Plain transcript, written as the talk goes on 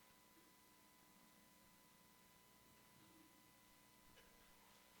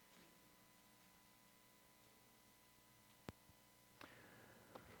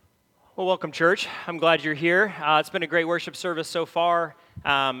Well, welcome, church. I'm glad you're here. It's been a great worship service so far,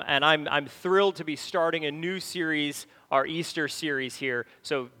 and I'm thrilled to be starting a new series, our Easter series here.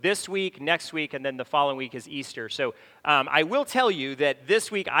 So this week, next week, and then the following week is Easter. So I will tell you that this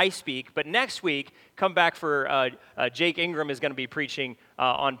week I speak, but next week, come back for Jake Ingram is going to be preaching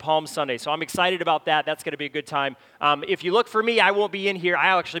on Palm Sunday. So I'm excited about that. That's going to be a good time. If you look for me, I won't be in here.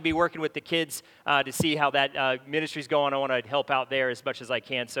 I'll actually be working with the kids to see how that ministry's going. I want to help out there as much as I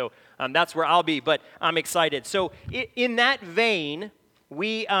can. So that's where I'll be, but I'm excited. So in that vein,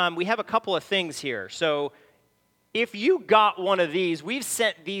 we have a couple of things here. So if you got one of these, we've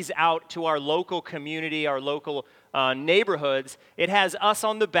sent these out to our local community, our local neighborhoods. It has us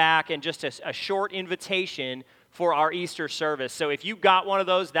on the back and just a short invitation for our Easter service. So if you got one of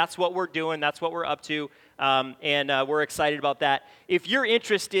those, that's what we're doing. That's what we're up to, and we're excited about that. If you're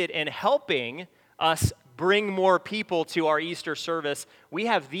interested in helping us bring more people to our Easter service, we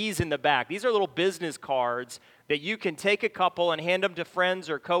have these in the back. These are little business cards that you can take a couple and hand them to friends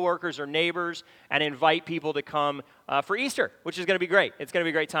or coworkers or neighbors and invite people to come for Easter, which is going to be great. It's going to be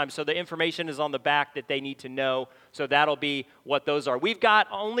a great time. So the information is on the back that they need to know. So that'll be what those are. We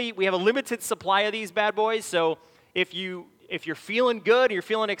have a limited supply of these bad boys. So if you're feeling good, and you're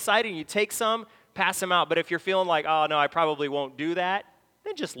feeling excited, and you take some, pass them out. But if you're feeling like, oh no, I probably won't do that,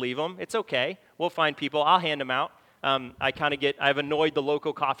 then just leave them. It's okay. We'll find people. I'll hand them out. I've annoyed the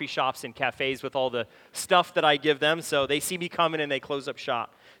local coffee shops and cafes with all the stuff that I give them, so they see me coming and they close up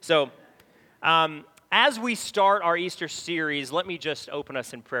shop. So as we start our Easter series, let me just open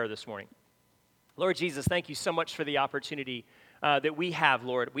us in prayer this morning. Lord Jesus, thank you so much for the opportunity that we have,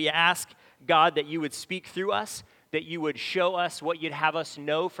 Lord. We ask, God, that you would speak through us, that you would show us what you'd have us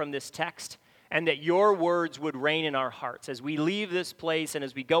know from this text, and that your words would reign in our hearts as we leave this place and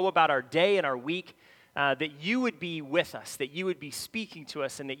as we go about our day and our week, that you would be with us, that you would be speaking to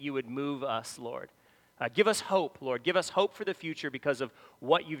us, and that you would move us, Lord. Give us hope, Lord. Give us hope for the future because of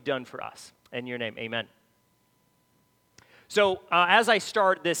what you've done for us. In your name, amen. So as I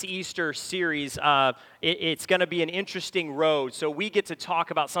start this Easter series, it's going to be an interesting road. So we get to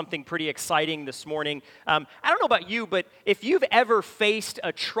talk about something pretty exciting this morning. I don't know about you, but if you've ever faced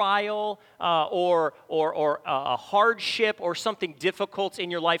a trial or a hardship or something difficult in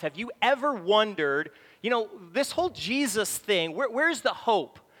your life, have you ever wondered, this whole Jesus thing, where's the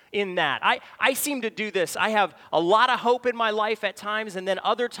hope in that? I seem to do this. I have a lot of hope in my life at times, and then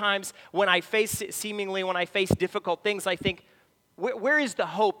other times when I face difficult things, I think, where is the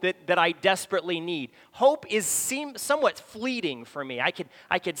hope that I desperately need? Hope seems somewhat fleeting for me. I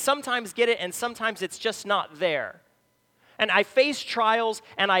could sometimes get it, and sometimes it's just not there. And I face trials,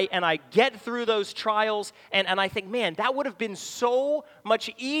 and I get through those trials, and I think, man, that would have been so much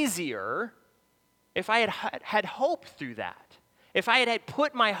easier if I had hope through that. If I had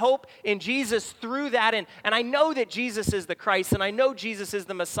put my hope in Jesus through that, and I know that Jesus is the Christ, and I know Jesus is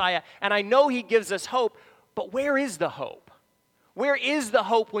the Messiah, and I know he gives us hope, but where is the hope? Where is the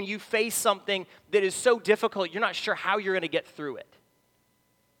hope when you face something that is so difficult, you're not sure how you're going to get through it?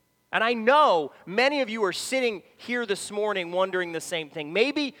 And I know many of you are sitting here this morning wondering the same thing.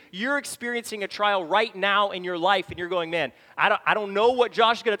 Maybe you're experiencing a trial right now in your life, and you're going, man, I don't know what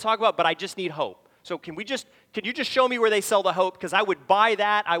Josh is going to talk about, but I just need hope. So can you just show me where they sell the hope? Because I would buy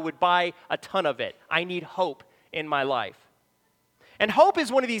that. I would buy a ton of it. I need hope in my life. And hope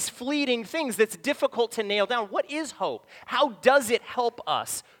is one of these fleeting things that's difficult to nail down. What is hope? How does it help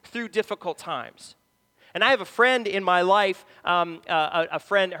us through difficult times? And I have a friend in my life, a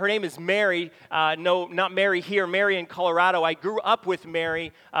friend, her name is Mary. No, not Mary here, Mary in Colorado. I grew up with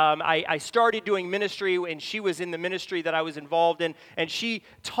Mary. I started doing ministry, and she was in the ministry that I was involved in, and she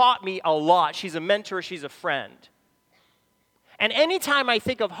taught me a lot. She's a mentor. She's a friend. And anytime I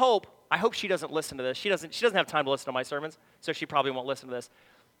think of hope, I hope she doesn't listen to this. She doesn't have time to listen to my sermons, so she probably won't listen to this.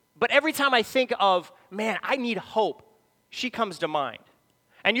 But every time I think of, man, I need hope, she comes to mind.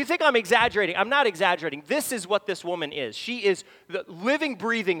 And you think I'm exaggerating. I'm not exaggerating. This is what this woman is. She is the living,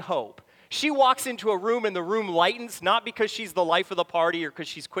 breathing hope. She walks into a room and the room lightens, not because she's the life of the party or because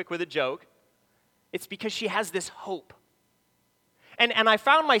she's quick with a joke. It's because she has this hope. And I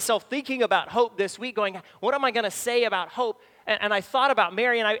found myself thinking about hope this week, going, what am I going to say about hope? And I thought about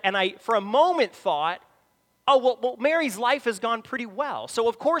Mary, and I for a moment thought, oh, well, Mary's life has gone pretty well. So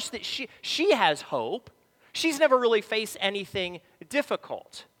of course that she has hope. She's never really faced anything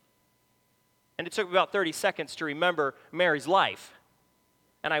difficult. And it took me about 30 seconds to remember Mary's life.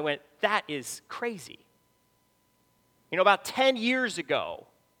 And I went, that is crazy. About 10 years ago,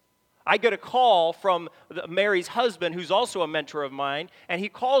 I get a call from Mary's husband, who's also a mentor of mine, and he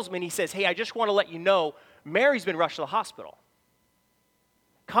calls me and he says, hey, I just want to let you know, Mary's been rushed to the hospital.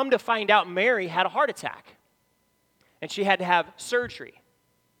 come to find out Mary had a heart attack, and she had to have surgery.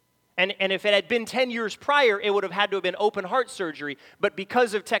 And if it had been 10 years prior, it would have had to have been open heart surgery. But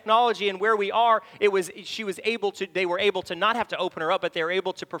because of technology and where we are, they were able to not have to open her up, but they were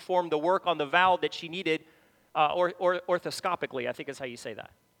able to perform the work on the valve that she needed or orthoscopically, I think is how you say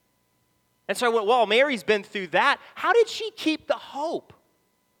that. And so I went, well, Mary's been through that. How did she keep the hope?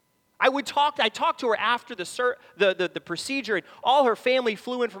 I talked to her after the procedure, and all her family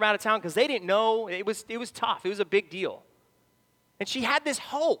flew in from out of town because they didn't know. It was tough. It was a big deal. And she had this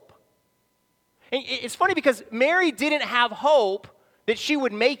hope. And it's funny because Mary didn't have hope that she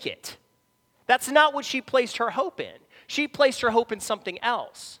would make it. That's not what she placed her hope in. She placed her hope in something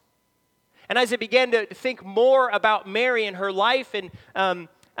else. And as I began to think more about Mary and her life, and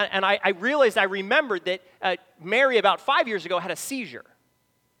I realized, I remembered that Mary about 5 years ago had a seizure.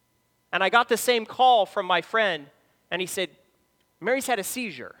 And I got the same call from my friend, and he said, Mary's had a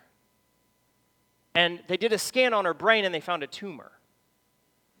seizure. And they did a scan on her brain, and they found a tumor.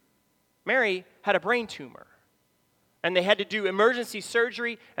 Mary had a brain tumor, and they had to do emergency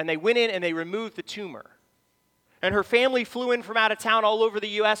surgery, and they went in and they removed the tumor. And her family flew in from out of town all over the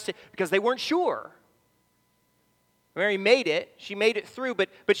U.S. because they weren't sure. Mary made it. She made it through, but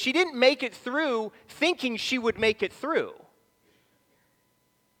she didn't make it through thinking she would make it through.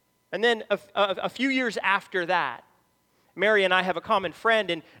 And then a few years after that, Mary and I have a common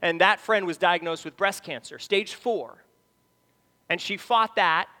friend, and that friend was diagnosed with breast cancer, stage 4. And she fought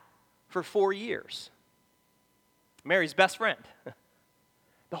that for 4 years. Mary's best friend.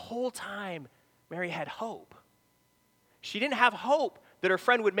 The whole time, Mary had hope. She didn't have hope that her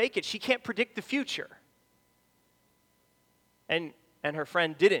friend would make it. She can't predict the future. And her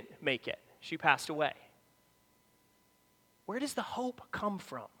friend didn't make it. She passed away. Where does the hope come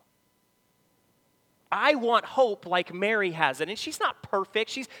from? I want hope like Mary has it. And she's not perfect.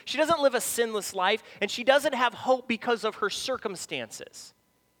 She doesn't live a sinless life, and she doesn't have hope because of her circumstances.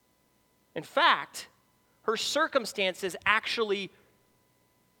 In fact, her circumstances actually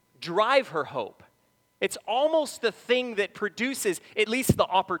drive her hope. It's almost the thing that produces at least the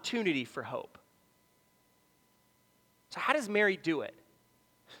opportunity for hope. So how does Mary do it?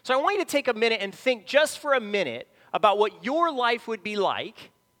 So I want you to take a minute and think just for a minute about what your life would be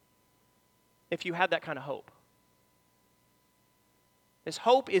like if you had that kind of hope. This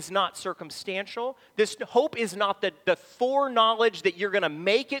hope is not circumstantial. This hope is not the foreknowledge that you're going to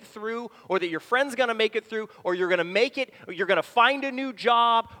make it through, or that your friend's going to make it through, or you're going to make it, or you're going to find a new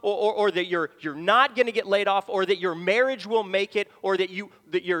job, or that you're not going to get laid off, or that your marriage will make it, or that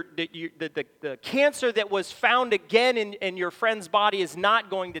the cancer that was found again in your friend's body is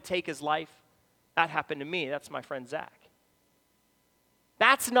not going to take his life. That happened to me. That's my friend Zach.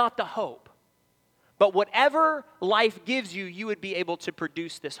 That's not the hope. But whatever life gives you, you would be able to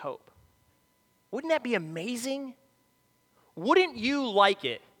produce this hope. Wouldn't that be amazing? Wouldn't you like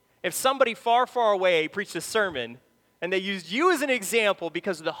it if somebody far, far away preached a sermon and they used you as an example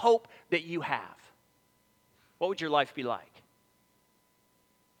because of the hope that you have? What would your life be like?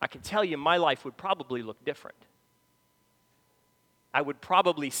 I can tell you my life would probably look different. I would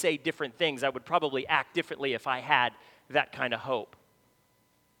probably say different things. I would probably act differently if I had that kind of hope.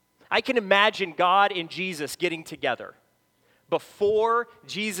 I can imagine God and Jesus getting together before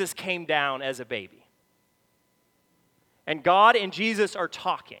Jesus came down as a baby. And God and Jesus are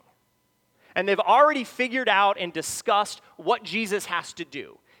talking. And they've already figured out and discussed what Jesus has to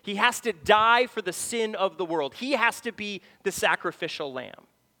do. He has to die for the sin of the world. He has to be the sacrificial lamb.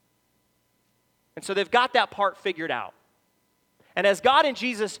 And so they've got that part figured out. And as God and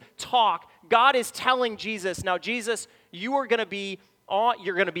Jesus talk, God is telling Jesus, now Jesus, you're going to be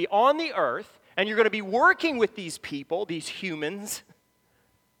on the earth, and you're going to be working with these people, these humans.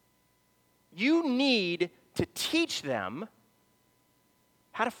 You need to teach them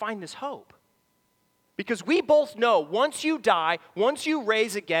how to find this hope. Because we both know once you die, once you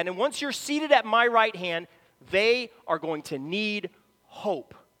raise again, and once you're seated at my right hand, they are going to need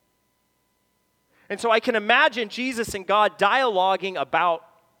hope. And so I can imagine Jesus and God dialoguing about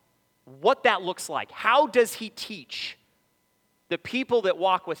what that looks like. How does he teach the people that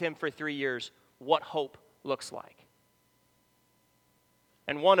walk with him for 3 years what hope looks like?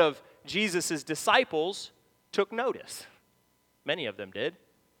 And one of Jesus' disciples took notice. Many of them did.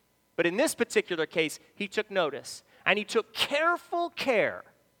 But in this particular case, he took notice. And he took careful care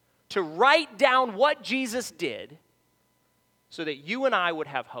to write down what Jesus did so that you and I would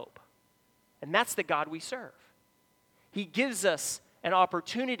have hope. And that's the God we serve. He gives us an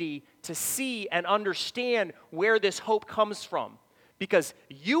opportunity to see and understand where this hope comes from. Because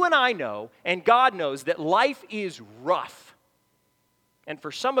you and I know, and God knows, that life is rough. And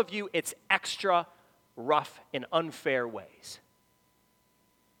for some of you, it's extra rough in unfair ways.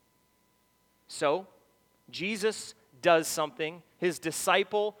 So, Jesus does something, his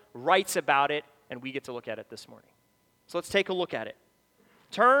disciple writes about it, and we get to look at it this morning. So let's take a look at it.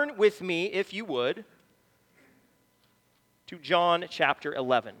 Turn with me, if you would, to John chapter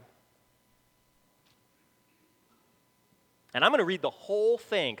 11. And I'm going to read the whole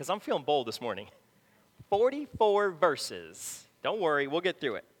thing because I'm feeling bold this morning. 44 verses. Don't worry, we'll get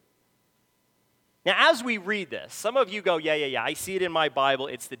through it. Now, as we read this, some of you go, yeah, I see it in my Bible.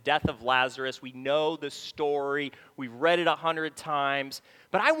 It's the death of Lazarus. We know the story. We've read it 100 times.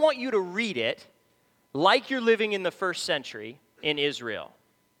 But I want you to read it like you're living in the first century in Israel.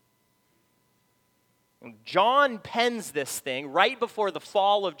 John pens this thing right before the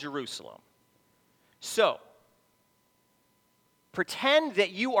fall of Jerusalem. So, pretend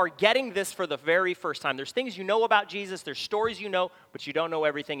that you are getting this for the very first time. There's things you know about Jesus, there's stories you know, but you don't know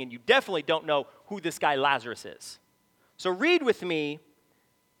everything, and you definitely don't know who this guy Lazarus is. So read with me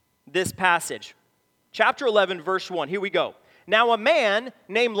this passage. Chapter 11, verse 1. Here we go. Now a man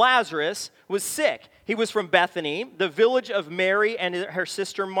named Lazarus was sick. He was from Bethany, the village of Mary and her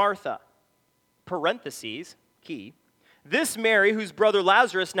sister Martha. Parentheses, key. This Mary, whose brother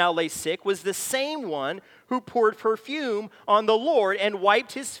Lazarus now lay sick, was the same one who poured perfume on the Lord and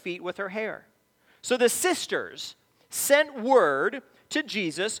wiped his feet with her hair. So the sisters sent word to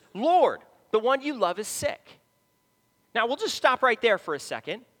Jesus, Lord, the one you love is sick. Now, we'll just stop right there for a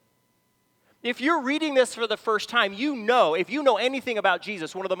second. If you're reading this for the first time, you know, if you know anything about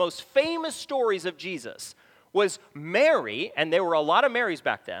Jesus, one of the most famous stories of Jesus was Mary, and there were a lot of Marys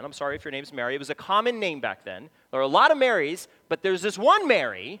back then. I'm sorry if your name's Mary. It was a common name back then. There were a lot of Marys, but there's this one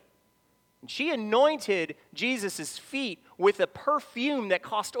Mary, and she anointed Jesus' feet with a perfume that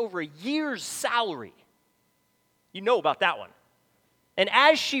cost over a year's salary. You know about that one. And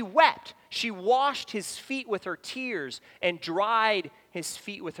as she wept, she washed his feet with her tears and dried his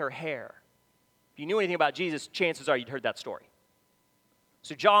feet with her hair. If you knew anything about Jesus, chances are you'd heard that story.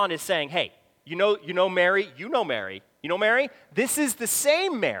 So John is saying, hey, you know Mary? You know Mary. You know Mary? This is the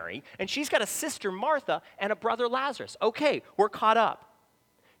same Mary, and she's got a sister, Martha, and a brother, Lazarus. Okay, we're caught up.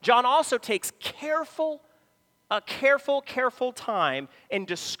 John also takes a careful time in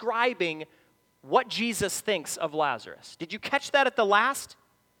describing what Jesus thinks of Lazarus. Did you catch that at the last?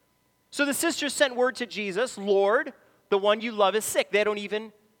 So the sisters sent word to Jesus, Lord, the one you love is sick. They don't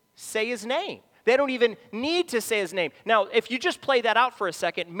even say his name. They don't even need to say his name. Now, if you just play that out for a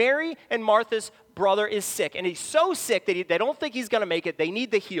second, Mary and Martha's brother is sick, and he's so sick that they don't think he's going to make it. They need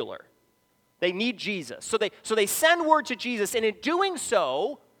the healer. They need Jesus. So they send word to Jesus, and in doing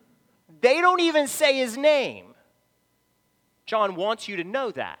so, they don't even say his name. John wants you to know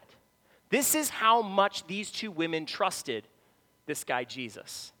that. This is how much these two women trusted this guy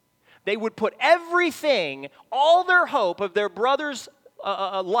Jesus. They would put everything, all their hope of their brother's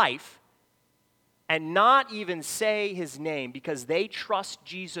life, and not even say his name because they trust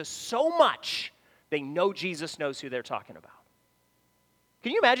Jesus so much, they know Jesus knows who they're talking about.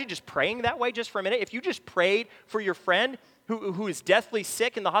 Can you imagine just praying that way just for a minute? If you just prayed for your friend who is deathly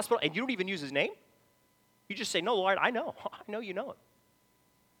sick in the hospital and you don't even use his name, you just say, no, Lord, I know you know him.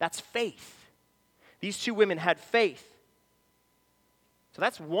 That's faith. These two women had faith. So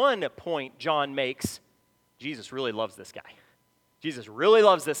that's one point John makes. Jesus really loves this guy. Jesus really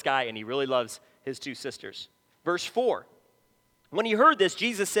loves this guy, and he really loves his two sisters. Verse 4. When he heard this,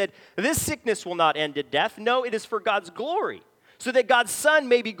 Jesus said, this sickness will not end in death. No, it is for God's glory, so that God's Son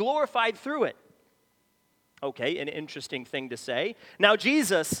may be glorified through it. Okay, an interesting thing to say. Now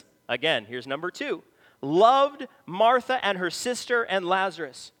Jesus, again, here's number 2, loved Martha and her sister and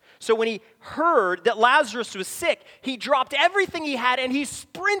Lazarus. So when he heard that Lazarus was sick, he dropped everything he had and he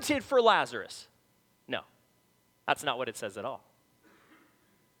sprinted for Lazarus. No, that's not what it says at all.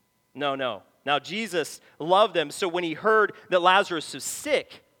 No. Now Jesus loved them, so when he heard that Lazarus was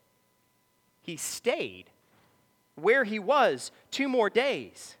sick, he stayed where he was 2 more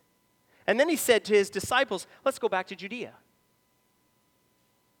days. And then he said to his disciples, let's go back to Judea.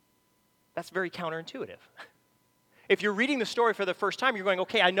 That's very counterintuitive. If you're reading the story for the first time, you're going,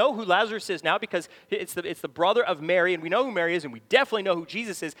 okay, I know who Lazarus is now because it's the brother of Mary, and we know who Mary is, and we definitely know who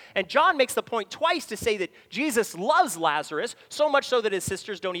Jesus is. And John makes the point twice to say that Jesus loves Lazarus, so much so that his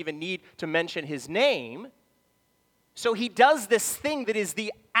sisters don't even need to mention his name. So he does this thing that is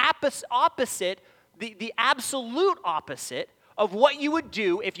the opposite, the absolute opposite of what you would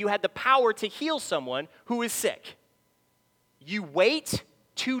do if you had the power to heal someone who is sick. You wait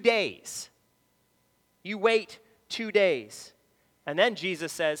 2 days. You wait 2 days. And then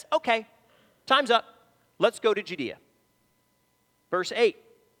Jesus says, okay, time's up. Let's go to Judea. Verse 8.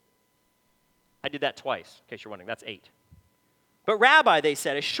 I did that twice, in case you're wondering. That's 8. But Rabbi, they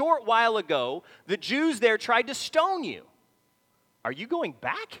said, a short while ago, the Jews there tried to stone you. Are you going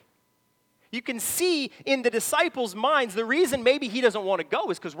back? You can see in the disciples' minds, the reason maybe he doesn't want to go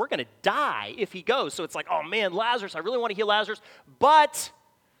is because we're going to die if he goes. So it's like, oh man, Lazarus, I really want to heal Lazarus. But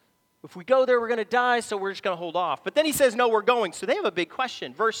if we go there, we're going to die, so we're just going to hold off. But then he says, no, we're going. So they have a big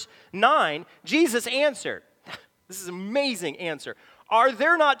question. Verse 9, Jesus answered. This is an amazing answer. Are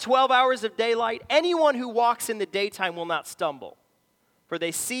there not 12 hours of daylight? Anyone who walks in the daytime will not stumble, for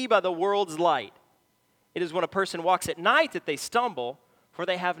they see by the world's light. It is when a person walks at night that they stumble, for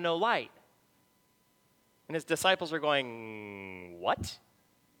they have no light. And his disciples are going, what?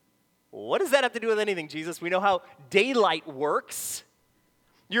 What does that have to do with anything, Jesus? We know how daylight works.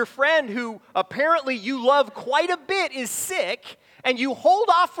 Your friend who apparently you love quite a bit is sick, and you hold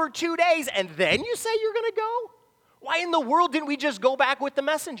off for 2 days, and then you say you're going to go? Why in the world didn't we just go back with the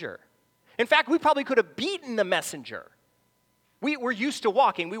messenger? In fact, we probably could have beaten the messenger. We're used to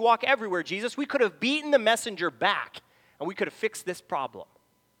walking. We walk everywhere, Jesus. We could have beaten the messenger back, and we could have fixed this problem.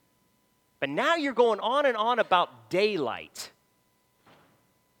 But now you're going on and on about daylight.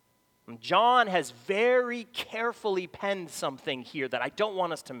 And John has very carefully penned something here that I don't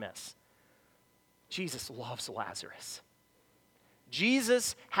want us to miss. Jesus loves Lazarus.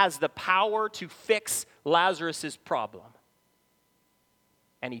 Jesus has the power to fix Lazarus' problem.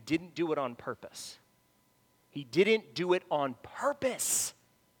 And he didn't do it on purpose. He didn't do it on purpose.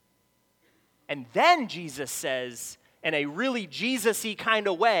 And then Jesus says, in a really Jesus-y kind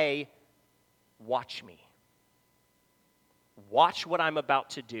of way, watch me. Watch what I'm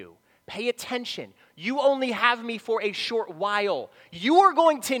about to do. Pay attention. You only have me for a short while. You are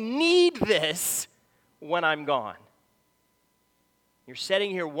going to need this when I'm gone. You're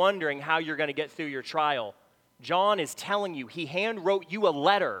sitting here wondering how you're going to get through your trial. John is telling you, he hand wrote you a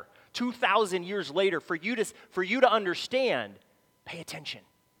letter 2,000 years later for you to understand. Pay attention.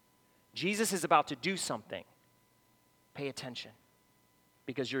 Jesus is about to do something. Pay attention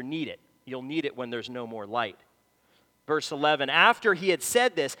because you'll need it. You'll need it when there's no more light. Verse 11, after he had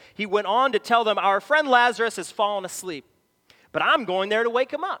said this, he went on to tell them, our friend Lazarus has fallen asleep, but I'm going there to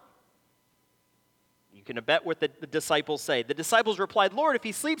wake him up. You can bet what the disciples say. The disciples replied, Lord, if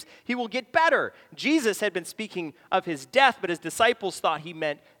he sleeps, he will get better. Jesus had been speaking of his death, but his disciples thought he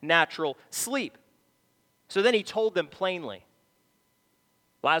meant natural sleep. So then he told them plainly,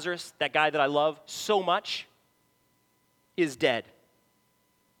 Lazarus, that guy that I love so much, is dead.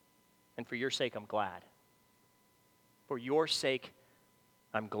 And for your sake, I'm glad. For your sake,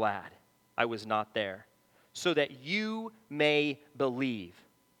 I'm glad I was not there, so that you may believe.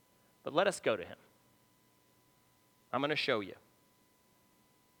 But let us go to him. I'm going to show you.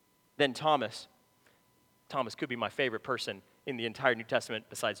 Then Thomas could be my favorite person in the entire New Testament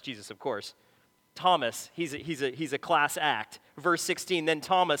besides Jesus, of course. Thomas, he's a class act. Verse 16, then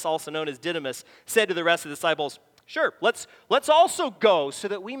Thomas, also known as Didymus, said to the rest of the disciples, sure, let's also go so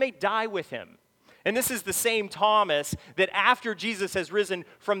that we may die with him. And this is the same Thomas that after Jesus has risen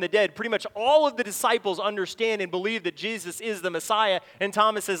from the dead, pretty much all of the disciples understand and believe that Jesus is the Messiah. And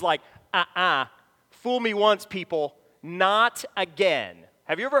Thomas is like, fool me once, people, not again.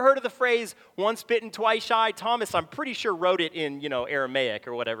 Have you ever heard of the phrase, once bitten, twice shy? Thomas, I'm pretty sure, wrote it in, Aramaic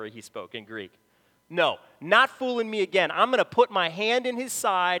or whatever he spoke in Greek. No, not fooling me again. I'm going to put my hand in his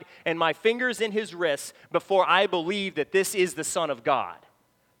side and my fingers in his wrists before I believe that this is the Son of God.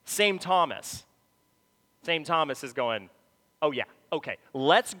 Same Thomas. Same Thomas is going, oh yeah, okay,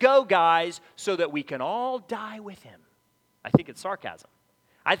 let's go, guys, so that we can all die with him. I think it's sarcasm.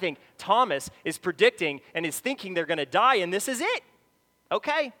 I think Thomas is predicting and is thinking they're going to die, and this is it.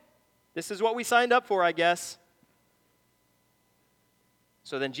 Okay, this is what we signed up for, I guess.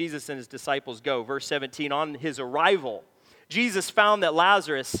 So then Jesus and his disciples go. Verse 17, on his arrival, Jesus found that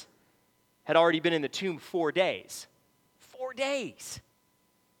Lazarus had already been in the tomb 4 days. 4 days.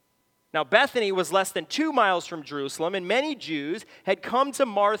 Now, Bethany was less than 2 miles from Jerusalem, and many Jews had come to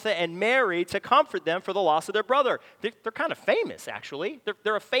Martha and Mary to comfort them for the loss of their brother. They're kind of famous, actually.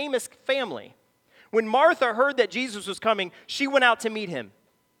 They're a famous family. When Martha heard that Jesus was coming, she went out to meet him,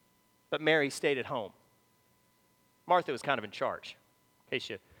 but Mary stayed at home. Martha was kind of in charge. In case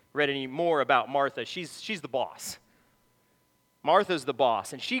you read any more about Martha, she's the boss. Martha's the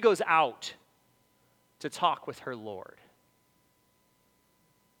boss, and she goes out to talk with her Lord.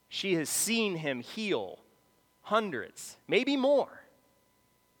 She has seen him heal hundreds, maybe more.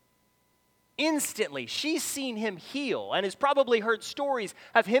 Instantly, she's seen him heal and has probably heard stories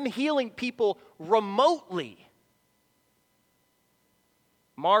of him healing people remotely.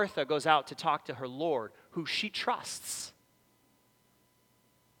 Martha goes out to talk to her Lord, who she trusts.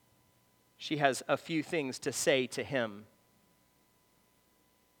 she has a few things to say to him.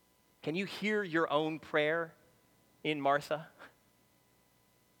 Can you hear your own prayer in Martha?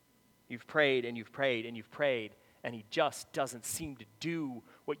 You've prayed and you've prayed and you've prayed, and he just doesn't seem to do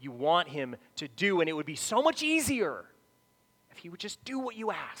what you want him to do, and it would be so much easier if he would just do what you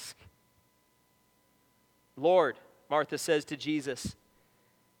ask. Lord, Martha says to Jesus,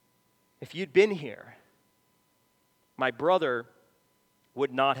 if you'd been here, my brother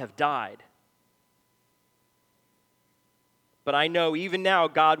would not have died. But I know even now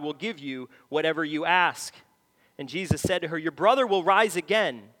God will give you whatever you ask. And Jesus said to her, your brother will rise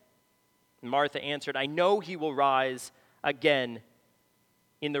again. And Martha answered, I know he will rise again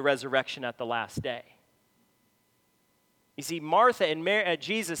in the resurrection at the last day. You see, Martha and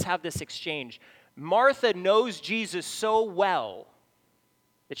Jesus have this exchange. Martha knows Jesus so well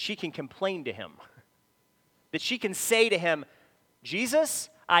that she can complain to him, that she can say to him, Jesus,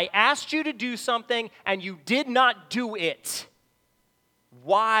 I asked you to do something and you did not do it.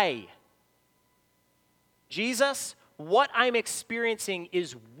 Why? Jesus, what I'm experiencing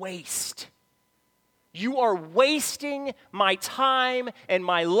is waste. You are wasting my time and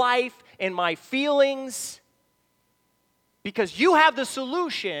my life and my feelings because you have the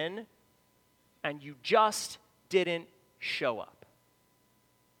solution and you just didn't show up.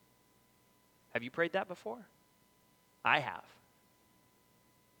 Have you prayed that before? I have.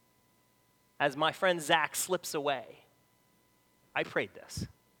 As my friend Zach slips away, I prayed this.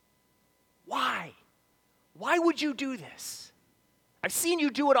 Why? Why would you do this? I've seen you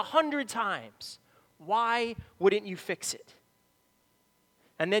do it 100 times. Why wouldn't you fix it?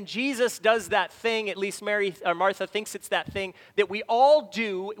 And then Jesus does that thing, at least Martha thinks it's that thing, that we all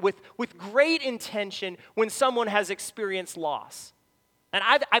do with great intention when someone has experienced loss. And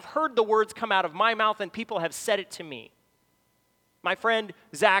I've heard the words come out of my mouth and people have said it to me. My friend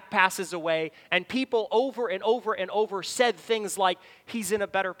Zach passes away, and people over and over and over said things like, he's in a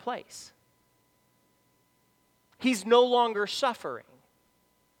better place. He's no longer suffering.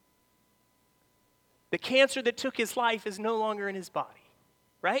 The cancer that took his life is no longer in his body,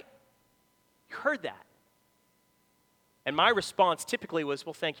 right? You heard that. And my response typically was,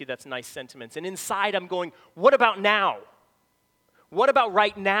 well, thank you, that's nice sentiments. And inside I'm going, what about now? What about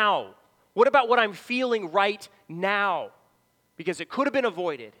right now? What about what I'm feeling right now? Because it could have been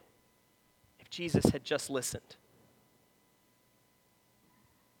avoided if Jesus had just listened.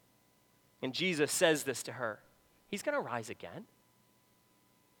 And Jesus says this to her. He's going to rise again.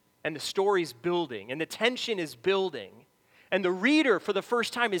 And the story's building, and the tension is building. And the reader, for the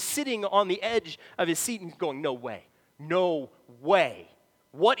first time, is sitting on the edge of his seat and going, no way, no way.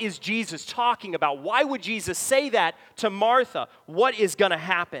 What is Jesus talking about? Why would Jesus say that to Martha? What is going to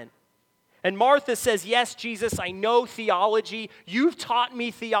happen? And Martha says, yes, Jesus, I know theology. You've taught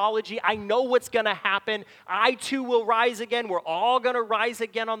me theology. I know what's going to happen. I too will rise again. We're all going to rise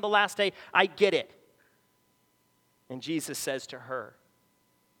again on the last day. I get it. And Jesus says to her,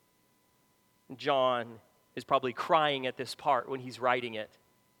 John is probably crying at this part when he's writing it.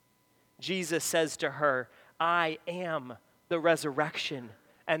 Jesus says to her, I am the resurrection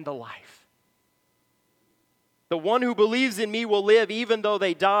and the life. The one who believes in me will live even though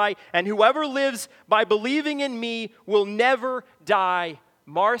they die, and whoever lives by believing in me will never die.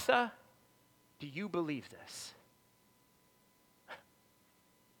 Martha, do you believe this?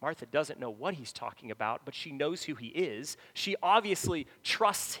 Martha doesn't know what he's talking about, but she knows who he is. She obviously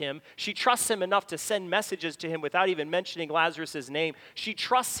trusts him. She trusts him enough to send messages to him without even mentioning Lazarus' name. She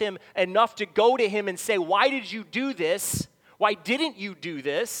trusts him enough to go to him and say, why did you do this? Why didn't you do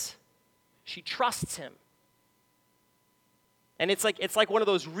this? She trusts him. And it's like one of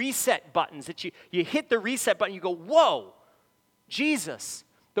those reset buttons that you hit the reset button, you go, whoa, Jesus,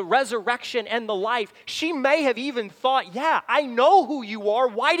 the resurrection and the life. She may have even thought, yeah, I know who you are.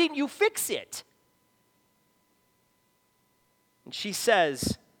 Why didn't you fix it? And she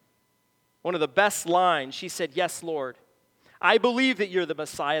says, one of the best lines, she said, yes, Lord, I believe that you're the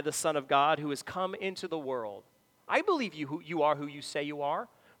Messiah, the Son of God, who has come into the world. I believe you are who you say you are.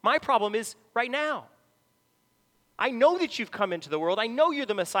 My problem is right now. I know that you've come into the world. I know you're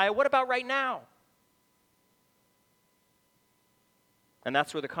the Messiah. What about right now? And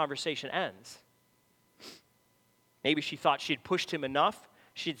that's where the conversation ends. Maybe she thought she'd pushed him enough.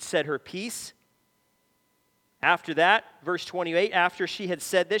 She'd said her piece. After that, verse 28, after she had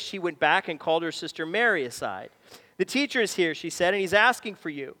said this, she went back and called her sister Mary aside. The teacher is here, she said, and he's asking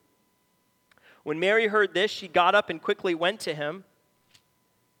for you. When Mary heard this, she got up and quickly went to him.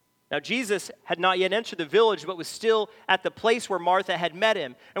 Now, Jesus had not yet entered the village, but was still at the place where Martha had met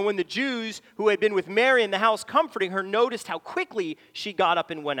him. And when the Jews who had been with Mary in the house comforting her noticed how quickly she got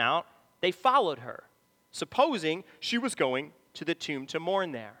up and went out, They followed her, supposing she was going to the tomb to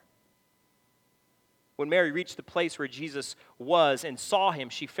mourn there. When Mary reached the place where Jesus was and saw him,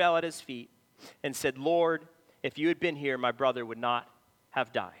 she fell at his feet and said, "Lord, if you had been here, my brother would not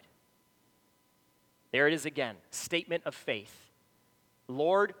have died." There it is again, statement of faith.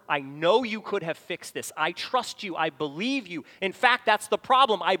 Lord, I know you could have fixed this. I trust you. I believe you. In fact, that's the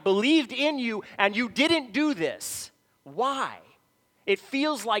problem. I believed in you, and you didn't do this. Why? It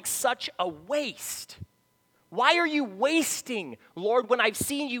feels like such a waste. Why are you wasting, Lord, when I've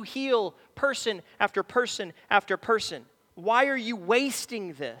seen you heal person after person after person? Why are you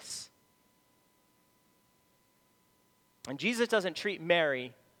wasting this? And Jesus doesn't treat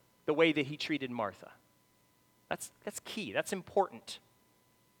Mary the way that he treated Martha. That's key. That's important.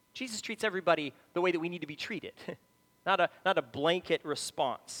 Jesus treats everybody the way that we need to be treated, not a blanket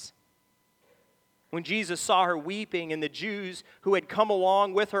response. When Jesus saw her weeping and the Jews who had come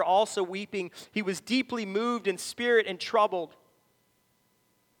along with her also weeping, he was deeply moved in spirit and troubled.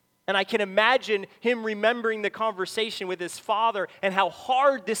 And I can imagine him remembering the conversation with his father and how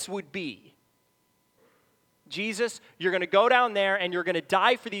hard this would be. Jesus, you're going to go down there and you're going to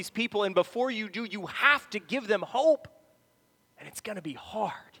die for these people, and before you do, you have to give them hope. And it's going to be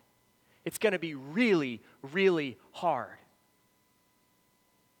hard. It's going to be really, really hard.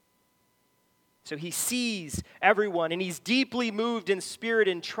 So he sees everyone, and he's deeply moved in spirit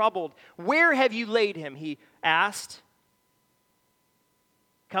and troubled. "Where have you laid him?" he asked.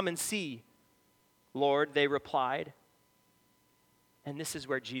 "Come and see, Lord," they replied. And this is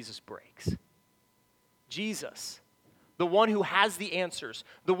where Jesus breaks. Jesus, the one who has the answers,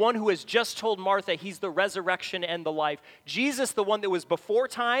 the one who has just told Martha he's the resurrection and the life. Jesus, the one that was before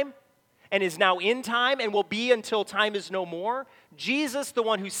time and is now in time and will be until time is no more. Jesus, the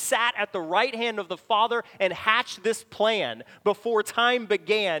one who sat at the right hand of the Father and hatched this plan before time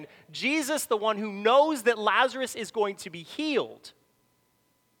began. Jesus, the one who knows that Lazarus is going to be healed.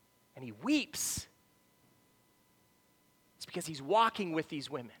 And he weeps. It's because he's walking with these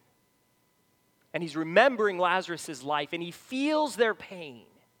women. And he's remembering Lazarus' life, and he feels their pain.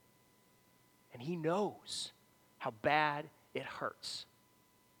 And he knows how bad it hurts.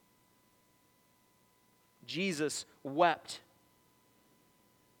 Jesus wept.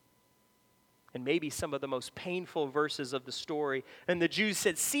 And maybe some of the most painful verses of the story. And the Jews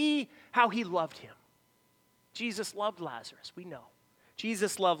said, "See how he loved him." Jesus loved Lazarus, we know.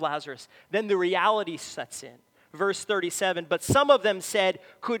 Jesus loved Lazarus. Then the reality sets in. Verse 37, "But some of them said,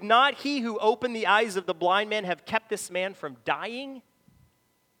 'Could not he who opened the eyes of the blind man have kept this man from dying?'"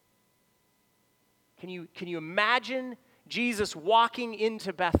 Can you imagine Jesus walking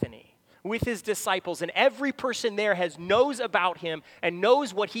into Bethany with his disciples, and every person there knows about him and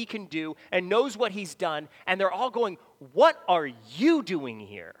knows what he can do and knows what he's done, and they're all going, "What are you doing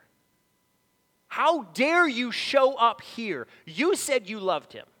here? How dare you show up here? You said you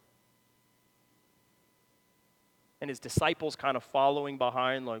loved him." And his disciples kind of following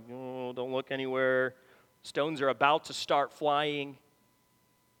behind, like, "Oh, don't look anywhere." Stones are about to start flying.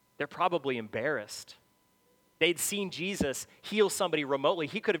 They're probably embarrassed. They'd seen Jesus heal somebody remotely.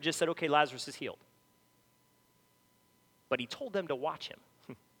 He could have just said, "Okay, Lazarus is healed." But he told them to watch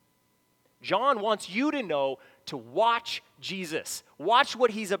him. John wants you to know to watch Jesus. Watch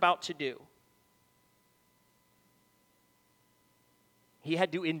what he's about to do. He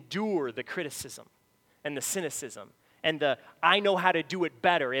had to endure the criticism and the cynicism and the, "I know how to do it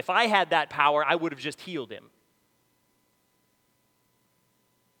better. If I had that power, I would have just healed him."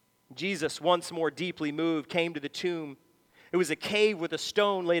 Jesus, once more deeply moved, came to the tomb. It was a cave with a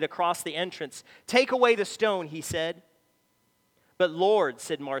stone laid across the entrance. "Take away the stone," he said. "But Lord,"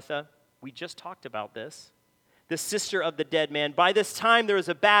 said Martha, we just talked about this, the sister of the dead man, "by this time there is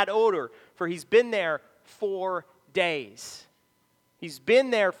a bad odor, for he's been there 4 days." He's been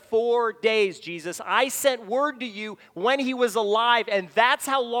there 4 days, Jesus. "I sent word to you when he was alive, and that's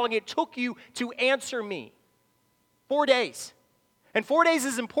how long it took you to answer me." 4 days. And 4 days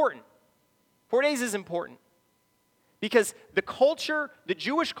is important. 4 days is important. Because the culture, the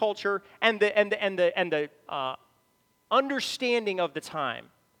Jewish culture, and the understanding of the time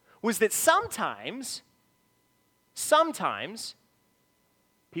was that sometimes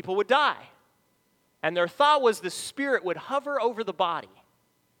people would die. And their thought was the spirit would hover over the body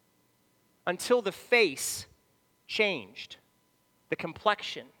until the face changed, the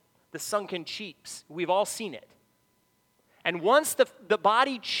complexion, the sunken cheeks. We've all seen it. And once the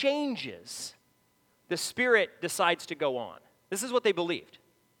body changes, the spirit decides to go on. This is what they believed.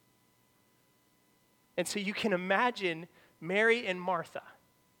 And so you can imagine Mary and Martha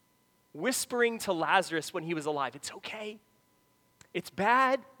whispering to Lazarus when he was alive, "It's okay. It's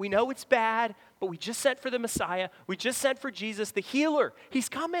bad. We know it's bad, but we just sent for the Messiah. We just sent for Jesus, the healer. He's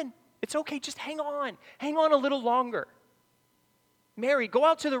coming. It's okay. Just hang on. Hang on a little longer. Mary, go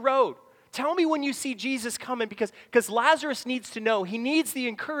out to the road. Tell me when you see Jesus coming because Lazarus needs to know. He needs the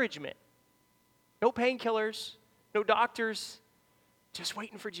encouragement. No painkillers, no doctors, just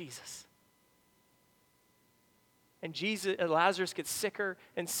waiting for Jesus. And Lazarus gets sicker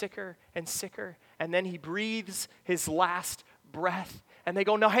and sicker and sicker, and then he breathes his last breath. And they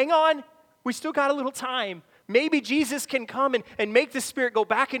go, no, hang on. We still got a little time. Maybe Jesus can come and make the spirit go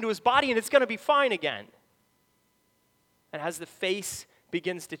back into his body, and it's going to be fine again. And as the face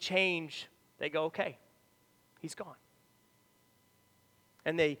begins to change, they go, okay, he's gone.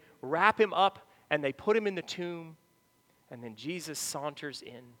 And they wrap him up, and they put him in the tomb, and then Jesus saunters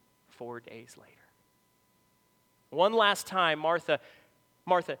in 4 days later. One last time, Martha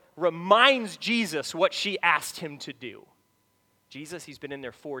reminds Jesus what she asked him to do. Jesus, he's been in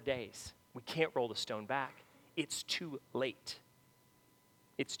there 4 days. We can't roll the stone back. It's too late.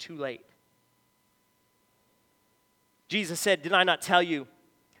 It's too late. Jesus said, did I not tell you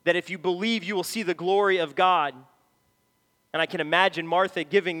that if you believe, you will see the glory of God? And I can imagine Martha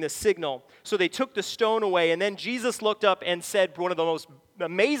giving the signal. So they took the stone away, and then Jesus looked up and said one of the most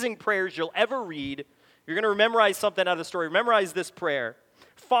amazing prayers you'll ever read. You're going to memorize something out of the story. Memorize this prayer.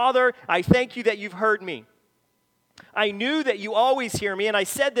 Father, I thank you that you've heard me. I knew that you always hear me, and I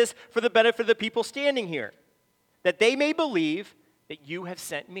said this for the benefit of the people standing here, that they may believe that you have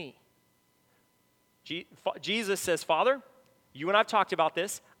sent me. Jesus says, Father, you and I have talked about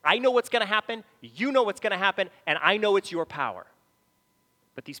this. I know what's going to happen. You know what's going to happen, and I know it's your power.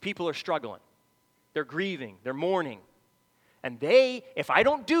 But these people are struggling. They're grieving. They're mourning. And they, if I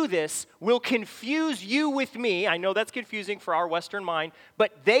don't do this, will confuse you with me. I know that's confusing for our Western mind,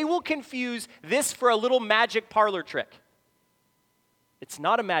 but they will confuse this for a little magic parlor trick. It's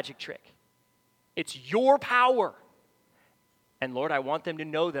not a magic trick. It's your power. And Lord, I want them to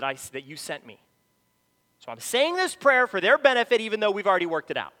know that you sent me. So I'm saying this prayer for their benefit, even though we've already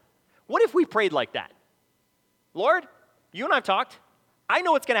worked it out. What if we prayed like that? Lord, you and I have talked. I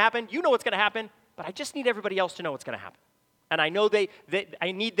know what's going to happen. You know what's going to happen. But I just need everybody else to know what's going to happen. And I know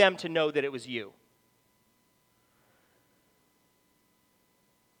I need them to know that it was you.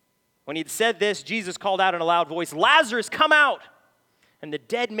 When he'd said this, Jesus called out in a loud voice, Lazarus, come out! And the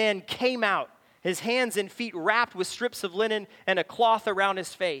dead man came out, his hands and feet wrapped with strips of linen and a cloth around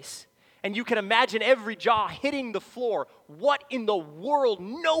his face. And you can imagine every jaw hitting the floor. What in the world?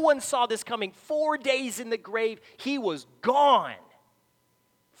 No one saw this coming. 4 days in the grave, he was gone.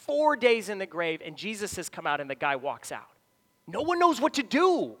 4 days in the grave, and Jesus has come out, and the guy walks out. No one knows what to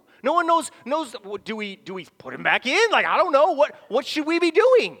do. No one knows do we put him back in? Like, I don't know. What should we be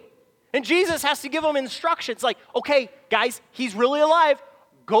doing? And Jesus has to give them instructions like, okay, guys, he's really alive.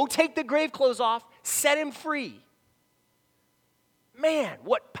 Go take the grave clothes off. Set him free. Man,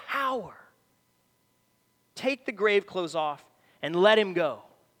 what power. Take the grave clothes off and let him go.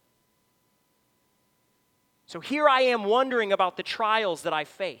 So here I am wondering about the trials that I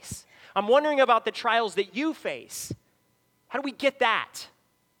face. I'm wondering about the trials that you face. How do we get that?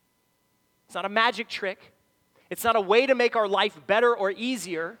 It's not a magic trick. It's not a way to make our life better or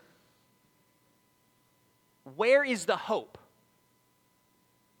easier. Where is the hope?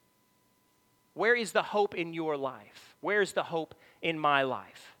 Where is the hope in your life? Where is the hope in my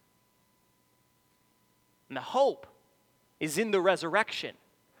life? And the hope is in the resurrection.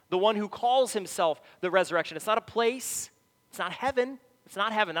 The one who calls himself the resurrection. It's not a place. It's not heaven. It's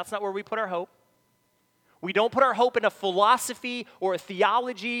not heaven. That's not where we put our hope. We don't put our hope in a philosophy or a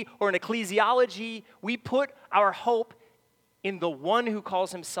theology or an ecclesiology. We put our hope in the one who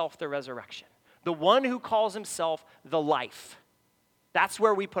calls himself the resurrection. The one who calls himself the life. That's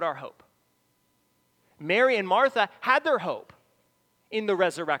where we put our hope. Mary and Martha had their hope in the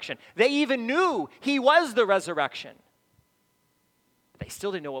resurrection. They even knew he was the resurrection. But they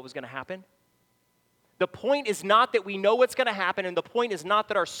still didn't know what was going to happen. The point is not that we know what's going to happen, and the point is not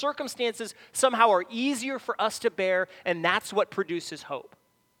that our circumstances somehow are easier for us to bear, and that's what produces hope.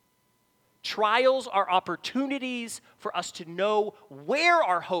 Trials are opportunities for us to know where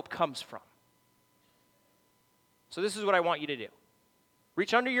our hope comes from. So this is what I want you to do.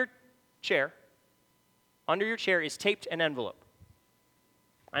 Reach under your chair. Under your chair is taped an envelope.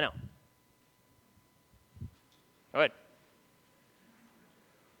 I know. Go ahead.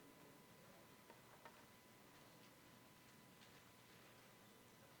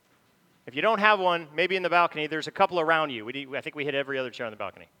 If you don't have one, maybe in the balcony, there's a couple around you. I think we hit every other chair on the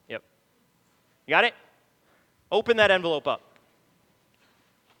balcony. Yep. You got it? Open that envelope up.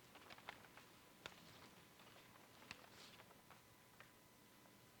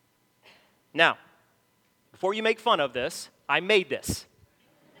 Now, before you make fun of this, I made this.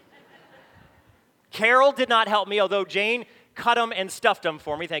 Carol did not help me, although Jane cut them and stuffed them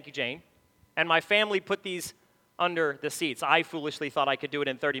for me. Thank you, Jane. And my family put these under the seats. I foolishly thought I could do it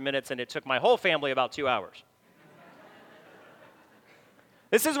in 30 minutes, and it took my whole family about 2 hours.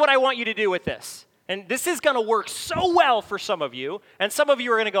 This is what I want you to do with this. And this is going to work so well for some of you, and some of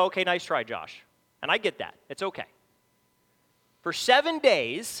you are going to go, okay, nice try, Josh. And I get that. It's okay. For 7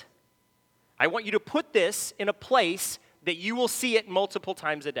 days, I want you to put this in a place that you will see it multiple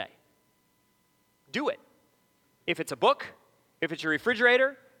times a day. Do it. If it's a book, if it's your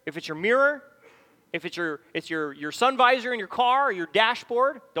refrigerator, if it's your mirror, if it's your sun visor in your car or your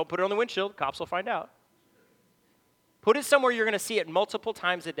dashboard, don't put it on the windshield. Cops will find out. Put it somewhere you're going to see it multiple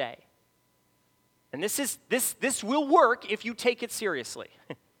times a day. And this will work if you take it seriously.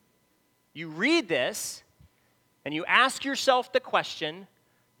 You read this, and you ask yourself the question,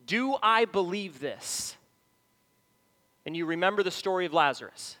 do I believe this? And you remember the story of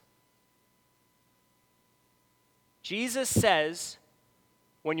Lazarus. Jesus says,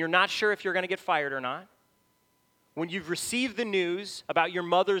 when you're not sure if you're going to get fired or not, when you've received the news about your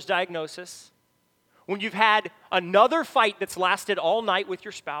mother's diagnosis, when you've had another fight that's lasted all night with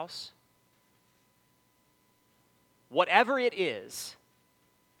your spouse, whatever it is,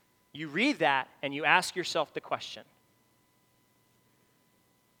 you read that and you ask yourself the question.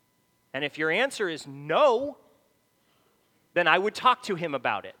 And if your answer is no, then I would talk to him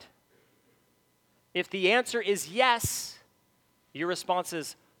about it. If the answer is yes, your response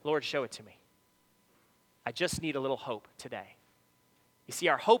is, Lord, show it to me. I just need a little hope today. You see,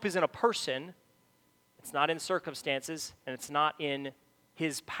 our hope is in a person. It's not in circumstances, and it's not in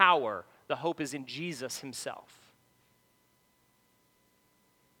his power. The hope is in Jesus himself.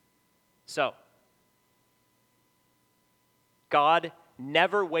 So, God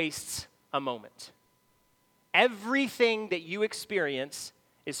never wastes a moment. Everything that you experience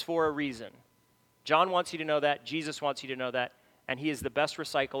is for a reason. John wants you to know that. Jesus wants you to know that. And he is the best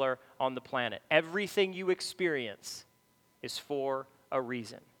recycler on the planet. Everything you experience is for a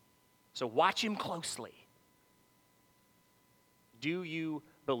reason. So watch him closely. Do you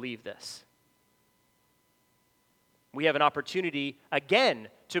believe this? We have an opportunity, again,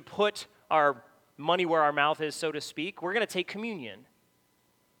 to put our money where our mouth is, so to speak. We're going to take communion.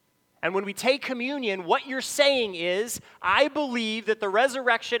 And when we take communion, what you're saying is, I believe that the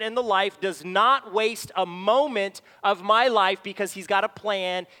resurrection and the life does not waste a moment of my life because he's got a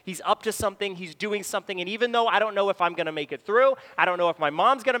plan, he's up to something, he's doing something, and even though I don't know if I'm going to make it through, I don't know if my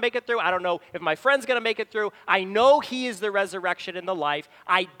mom's going to make it through, I don't know if my friend's going to make it through, I know he is the resurrection and the life.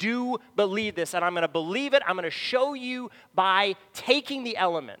 I do believe this, and I'm going to believe it. I'm going to show you by taking the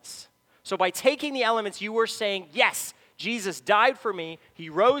elements. So by taking the elements, you are saying, yes, Jesus died for me, he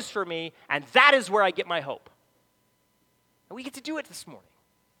rose for me, and that is where I get my hope. And we get to do it this morning.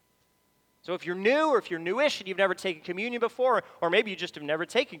 So if you're new or if you're newish and you've never taken communion before, or maybe you just have never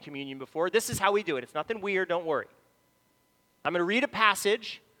taken communion before, this is how we do it. It's nothing weird, don't worry. I'm going to read a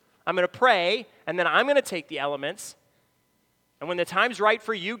passage, I'm going to pray, and then I'm going to take the elements. And when the time's right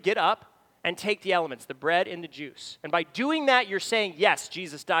for you, get up and take the elements, the bread and the juice. And by doing that, you're saying, yes,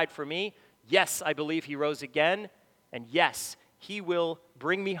 Jesus died for me. Yes, I believe he rose again. And yes, he will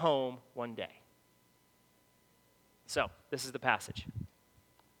bring me home one day. So, this is the passage.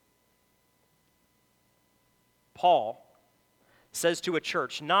 Paul says to a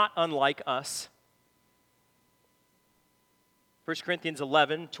church not unlike us. 1 Corinthians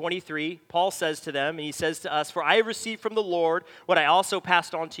 11:23, Paul says to them, and he says to us, "For I have received from the Lord what I also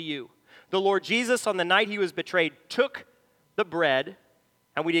passed on to you. The Lord Jesus, on the night he was betrayed, took the bread,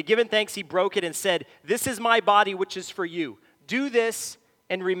 and when he had given thanks, he broke it and said, 'This is my body, which is for you. Do this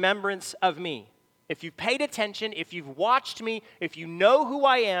in remembrance of me.'" If you've paid attention, if you've watched me, if you know who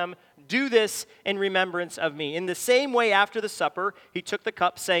I am, do this in remembrance of me. In the same way, after the supper, he took the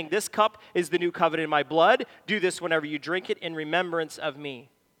cup, saying, "This cup is the new covenant in my blood. Do this whenever you drink it in remembrance of me.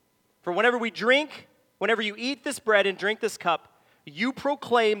 For whenever you eat this bread and drink this cup, you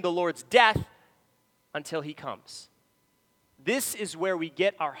proclaim the Lord's death until he comes." This is where we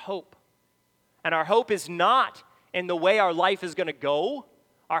get our hope. And our hope is not in the way our life is going to go.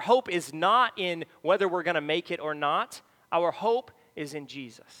 Our hope is not in whether we're going to make it or not. Our hope is in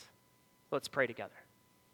Jesus. Let's pray together.